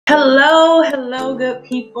Hello, good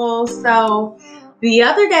people. So the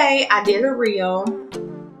other day I did a reel,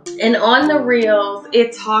 and on the reels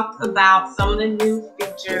it talked about some of the new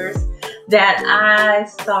features that I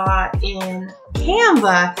saw in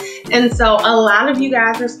Canva. And so a lot of you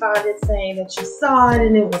guys responded saying that you saw it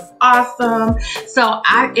and it was awesome.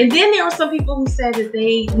 And then there were some people who said that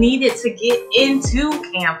they needed to get into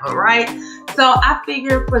Canva, right? So I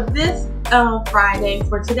figured for this Friday,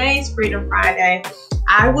 for today's Freedom Friday,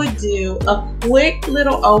 I would do a quick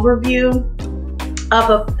little overview of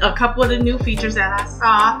a couple of the new features that I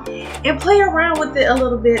saw and play around with it a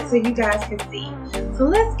little bit so you guys can see. So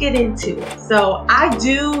let's get into it. So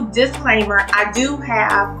disclaimer, I do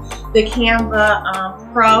have the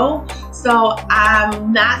Canva Pro, so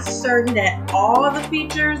I'm not certain that all the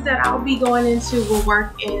features that I'll be going into will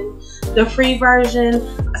work in the free version.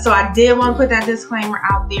 So I did want to put that disclaimer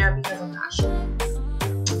out there because I'm not sure.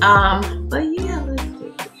 But yeah, let's see.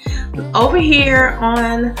 Over here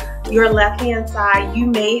on your left hand side, you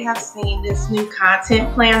may have seen this new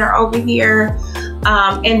content planner over here,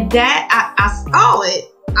 and that I saw it.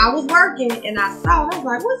 I was working and I saw it. I was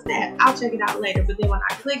like, what's that? I'll check it out later. But then when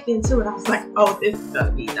I clicked into it, I was like, oh, this is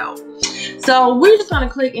gonna be dope. So we're just gonna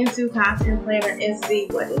click into content planner and see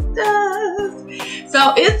what it does.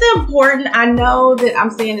 So it's important. I know that I'm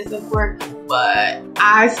saying it's important, but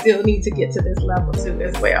I still need to get to this level too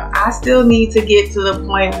as well. I still need to get to the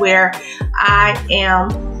point where I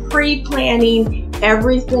am pre-planning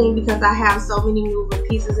everything, because I have so many moving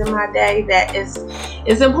pieces in my day that it's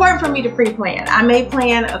important for me to pre-plan. I may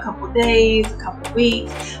plan a couple days, a couple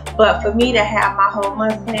weeks, but for me to have my whole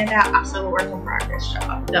month planned out, I'm still a work in progress,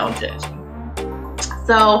 y'all. Don't judge me.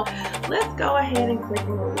 So let's go ahead and click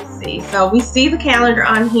and we'll see. So we see the calendar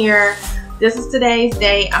on here. This is today's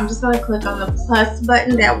date. I'm just going to click on the plus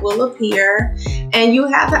button that will appear, and you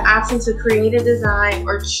have the option to create a design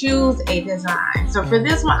or choose a design. So for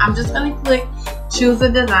this one, I'm just going to click choose a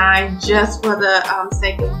design just for the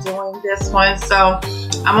sake of doing this one. So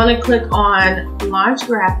I'm going to click on launch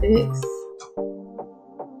graphics.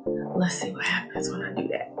 Let's see what happens when I do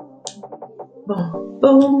that. Boom,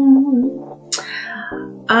 boom.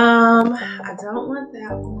 I don't want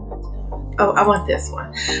that one. Oh, I want this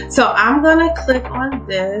one. So I'm gonna click on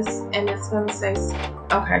this and it's gonna say,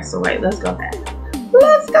 okay, so wait, let's go back.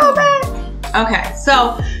 Okay,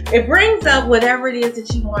 so it brings up whatever it is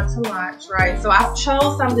that you want to launch, right? So I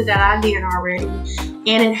chose something that I did already, and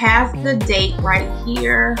it has the date right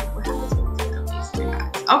here. What happens when you click on these three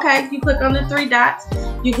dots? Okay, you click on the three dots,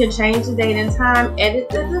 you can change the date and time, edit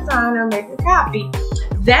the design, or make a copy.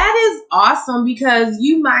 That is awesome, because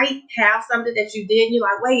you might have something that you did and you're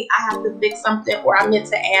like, wait, I have to fix something, or I meant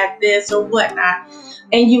to add this or whatnot,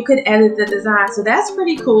 and you could edit the design. So that's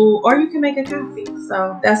pretty cool, or you can make a copy.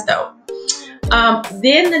 So that's dope.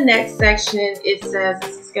 Then the next section, it says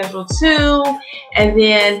this is schedule 2, and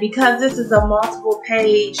then because this is a multiple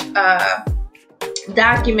page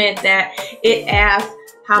document, that it asks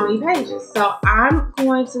how many pages. So I'm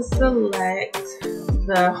going to select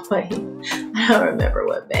I don't remember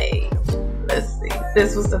what page. Let's see.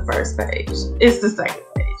 This was the first page. It's the second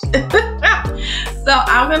page. So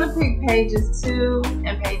I'm going to pick pages 2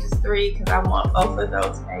 and pages 3 because I want both of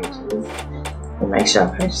those pages. We'll make sure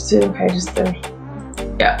pages 2 and pages 3.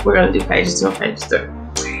 Yeah, we're going to do pages 2 and pages 3.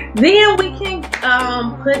 Then we can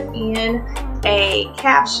put in a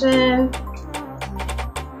caption.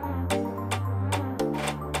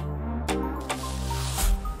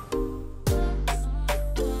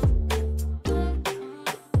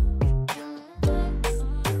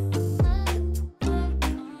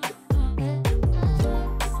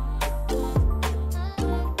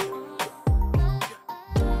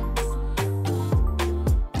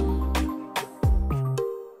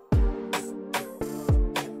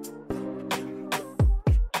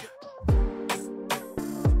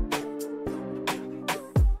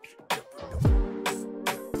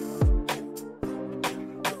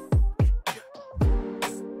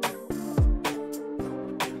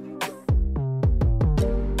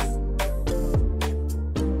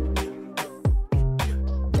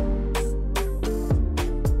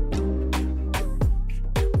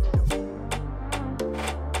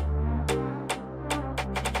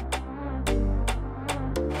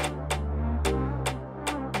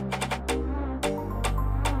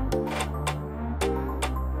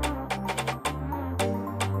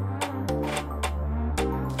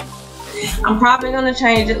 I'm probably going to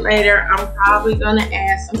change it later. I'm probably going to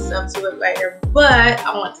add some stuff to it later, but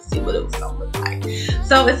I want to see what it was going to look like.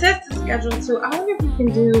 So it says to schedule 2. I wonder if you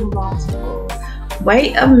can do multiple.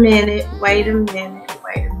 Wait a minute.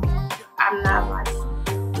 I'm not liking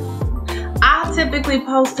it. I don't typically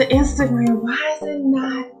post to Instagram. Why is it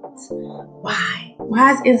not?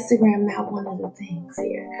 Why is Instagram not one of the things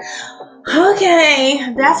here?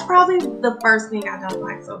 Okay, that's probably the first thing I don't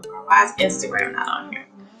like so far. Why is Instagram not on here?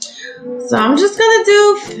 So I'm just gonna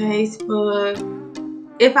do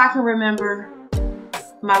Facebook if I can remember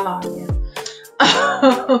my login.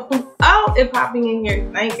 Oh, it popping in here.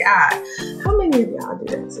 Thank God. How many of y'all do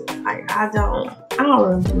that too? Like, I don't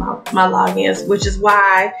remember my logins, which is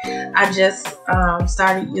why I just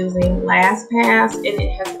started using LastPass, and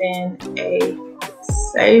it has been a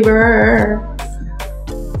saver.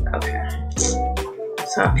 Okay.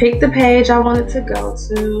 So I picked the page I wanted to go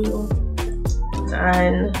to.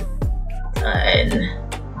 Done.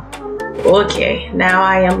 Okay, now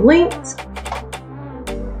I am linked.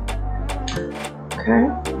 Okay.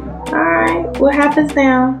 Alright, what happens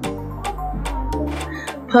now?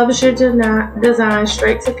 Publisher design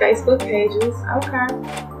straight to Facebook pages. Okay.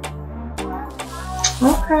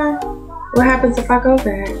 Okay. What happens if I go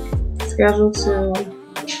back? Schedule to.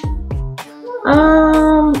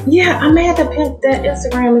 Yeah, I may have to pick that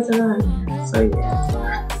Instagram isn't on here. So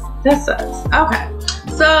yeah, that sucks. Okay.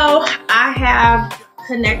 So I have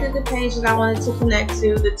connected the page that I wanted to connect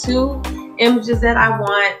to, the 2 images that I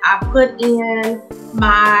want. I put in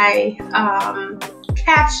my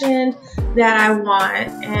caption that I want,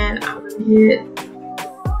 and I'm gonna hit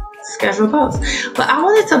schedule post. But I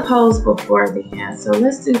wanted to post before the end, so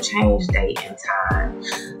let's do change date and time.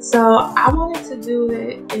 So I wanted to do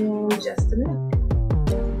it in just a minute.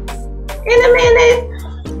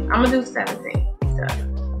 I'm gonna do 17.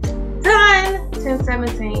 Done.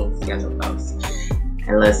 10:17 schedule post.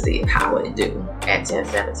 And let's see how it do at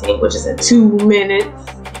 10:17, which is in 2 minutes.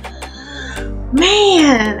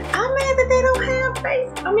 Man, I'm mad that they don't have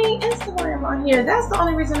Instagram on here. That's the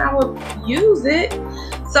only reason I would use it.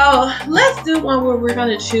 So let's do one where we're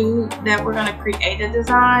gonna choose that we're gonna create a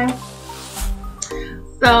design.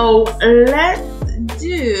 So let's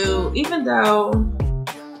do, even though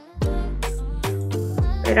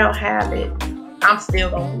they don't have it, I'm still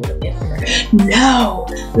going to do Instagram. No,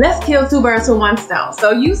 let's kill 2 birds with 1 stone.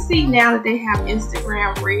 So you see now that they have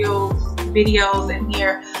Instagram Reels videos in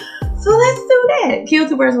here. So let's do that. Kill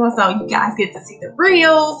 2 birds with 1 stone. You guys get to see the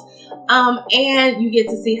Reels, and you get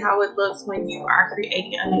to see how it looks when you are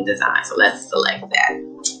creating a new design. So let's select that.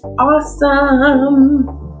 Awesome.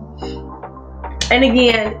 And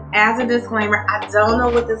again, as a disclaimer, I don't know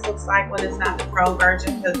what this looks like when it's not the pro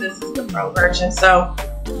version, because this is the pro version. So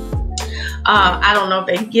I don't know if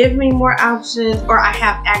they give me more options or I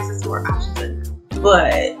have access to more options,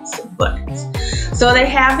 but so they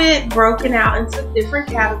have it broken out into different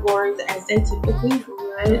categories as they typically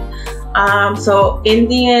would. So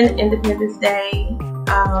Independence Day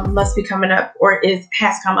must be coming up, or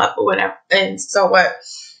has come up, or whatever, and so what?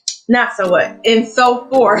 Not so what, and so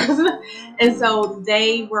forth. And so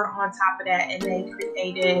they were on top of that, and they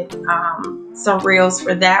created some reels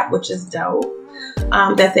for that, which is dope.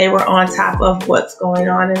 That they were on top of what's going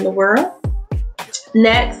on in the world.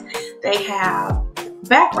 Next, they have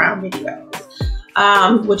background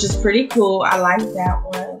videos, which is pretty cool. I like that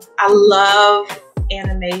one. I love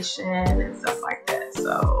animation and stuff like that.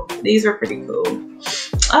 So these are pretty cool.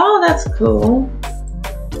 Oh, that's cool.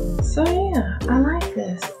 So yeah, I like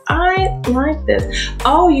this. I like this.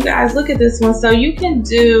 Oh, you guys, look at this one. So you can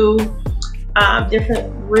do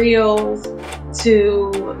different reels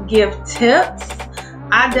to give tips.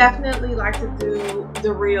 I definitely like to do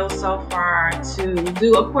the reels so far to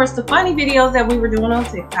do, of course, the funny videos that we were doing on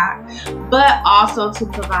TikTok, but also to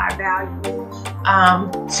provide value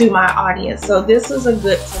to my audience. So this is a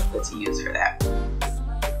good template to use for that.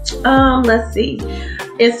 Let's see.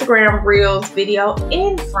 Instagram Reels video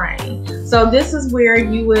in frame. So this is where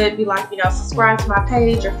you would be like, subscribe to my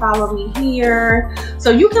page or follow me here. So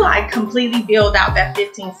you can like completely build out that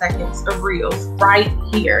 15 seconds of Reels right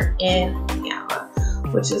here in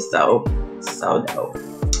Canva, which is so dope.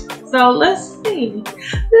 So let's see.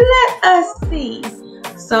 Let us see.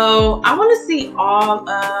 So I want to see all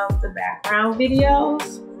of the background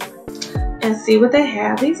videos and see what they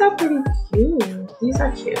have. These are pretty cute. These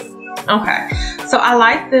are cute. Okay, so I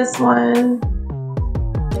like this one.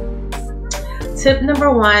 Tip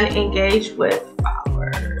number 1, engage with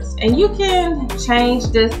followers. And you can change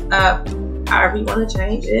this up however you want to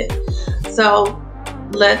change it. So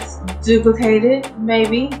let's duplicate it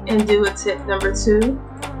maybe and do a tip number 2.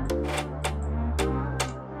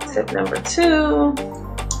 Tip number 2.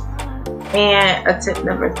 And a tip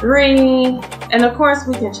number 3. And of course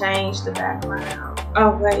we can change the background.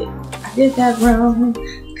 Oh wait, I did that wrong.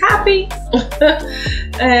 Copy.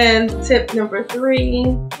 And tip number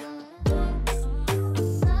 3.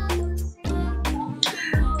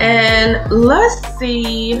 And let's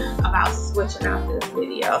see about switching out this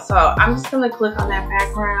video. So I'm just gonna click on that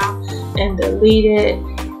background and delete it.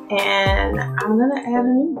 And I'm gonna add a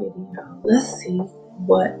new video. Let's see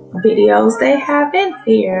what videos they have in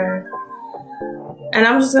here. And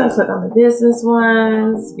I'm just gonna click on the business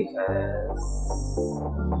ones because,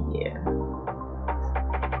 yeah.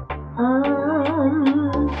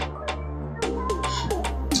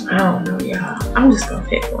 I don't know, y'all. I'm just gonna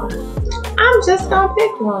pick one. I'm just gonna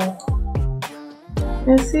pick one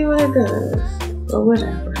and see what it does. Or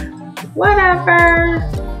whatever.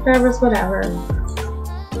 Whatever's whatever.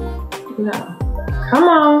 No. Come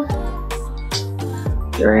on.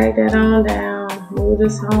 Drag that on down. Move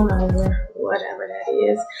this on over. Whatever that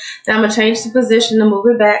is. Now I'm gonna change the position to move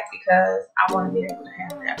it back because I want to be able to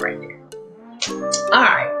have that right there.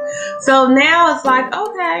 Alright. So now it's like,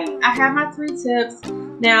 okay, I have my 3 tips.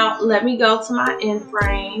 Now let me go to my end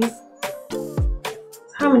frame.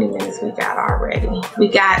 How many minutes we got already? We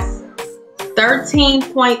got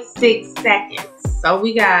 13.6 seconds. So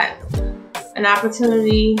we got an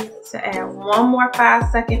opportunity to add one more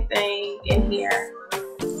 5-second thing in here.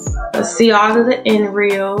 Let's see all of the end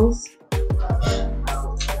reels.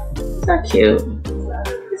 These are cute.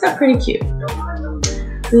 These are pretty cute.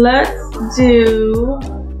 Let's do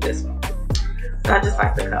this one. So I just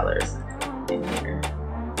like the colors in here.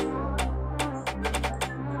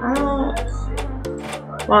 I don't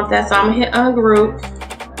want that, so I'm gonna hit ungroup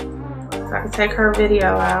so I can take her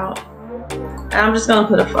video out. And I'm just gonna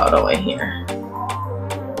put a photo in here.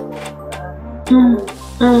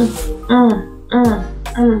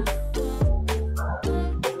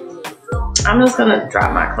 I'm just gonna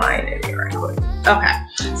drop my client in here right quick. Okay,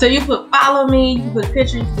 so you put follow me, you put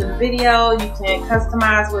picture, you put video, you can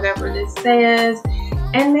customize whatever this says.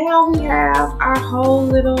 And now we have our whole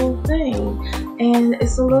little thing. And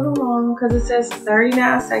it's a little long because it says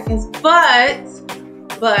 39 seconds,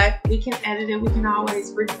 but we can edit it. We can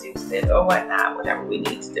always reduce it or whatnot, whatever we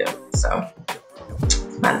need to do. So,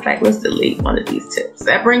 matter of fact, let's delete one of these tips.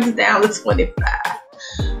 That brings it down to 25.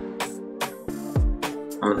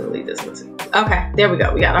 I'm gonna delete this one too. Okay, there we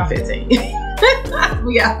go. We got our 15.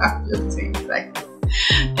 We got our 15 seconds.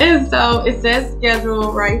 And so it says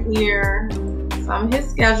schedule right here. So I'm gonna hit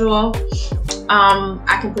schedule.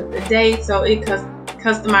 I can put the date, so it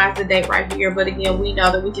customize the date right here. But again, we know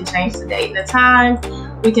that we can change the date and the time.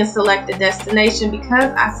 We can select the destination.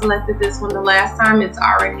 Because I selected this one the last time, it's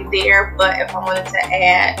already there. But if I wanted to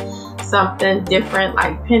add something different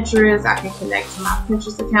like Pinterest, I can connect to my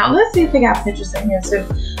Pinterest account. Let's see if they got Pinterest in here too,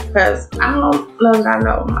 because I don't know that I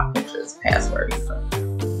know my Pinterest password either.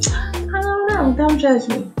 I don't know. Don't judge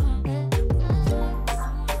me.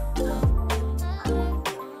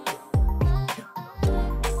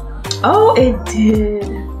 Oh, it did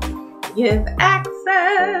give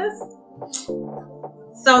access.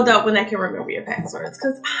 So dope when I can remember your passwords,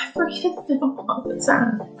 because I forget them all the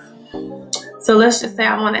time. So let's just say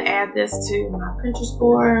I want to add this to my Pinterest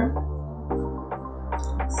board.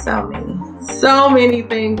 So many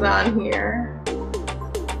things on here.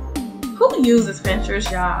 Who uses Pinterest,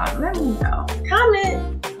 y'all? Let me know.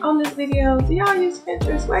 Comment on this video. Do y'all use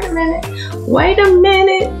Pinterest? Wait a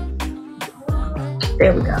minute.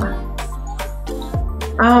 There we go.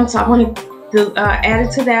 So I want to add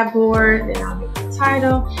it to that board. Then I'll get the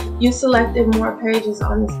title. You selected more pages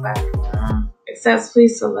on this platform. It says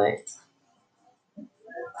please select.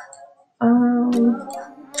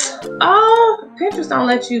 Oh, Pinterest don't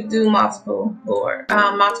let you do multiple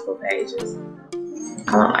pages.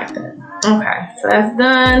 I don't like that. Okay, so that's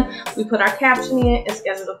done. We put our caption in and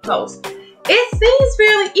schedule the post. It seems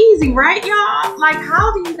fairly easy, right, y'all? Like,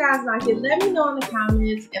 how do you guys like it? Let me know in the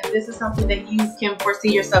comments if this is something that you can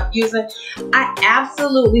foresee yourself using. I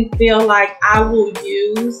absolutely feel like I will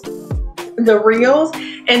use the reels,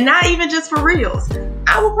 and not even just for reels.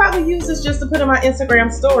 I will probably use this just to put in my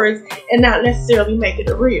Instagram stories and not necessarily make it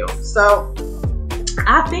a reel. So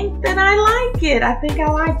I think that I like it. I think I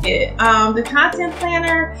like it. The content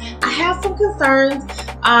planner, I have some concerns.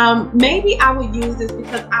 Maybe I would use this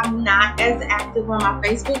because I'm not as active on my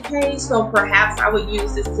Facebook page. So perhaps I would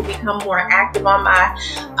use this to become more active on my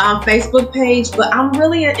Facebook page. But I'm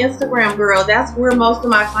really an Instagram girl. That's where most of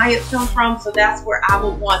my clients come from. So that's where I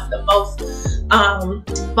would want the most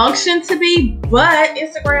function to be. But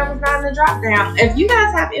Instagram was not in the drop down. If you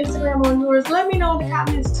guys have Instagram on yours, let me know in the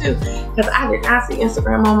comments too, because I did not see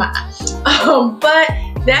Instagram on mine. But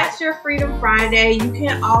that's your Freedom Friday. You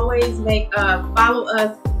can always follow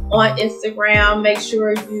us on Instagram. Make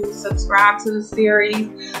sure you subscribe to the series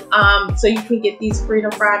so you can get these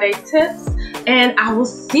Freedom Friday tips. And I will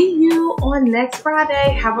see you on next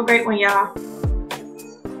Friday. Have a great one, y'all.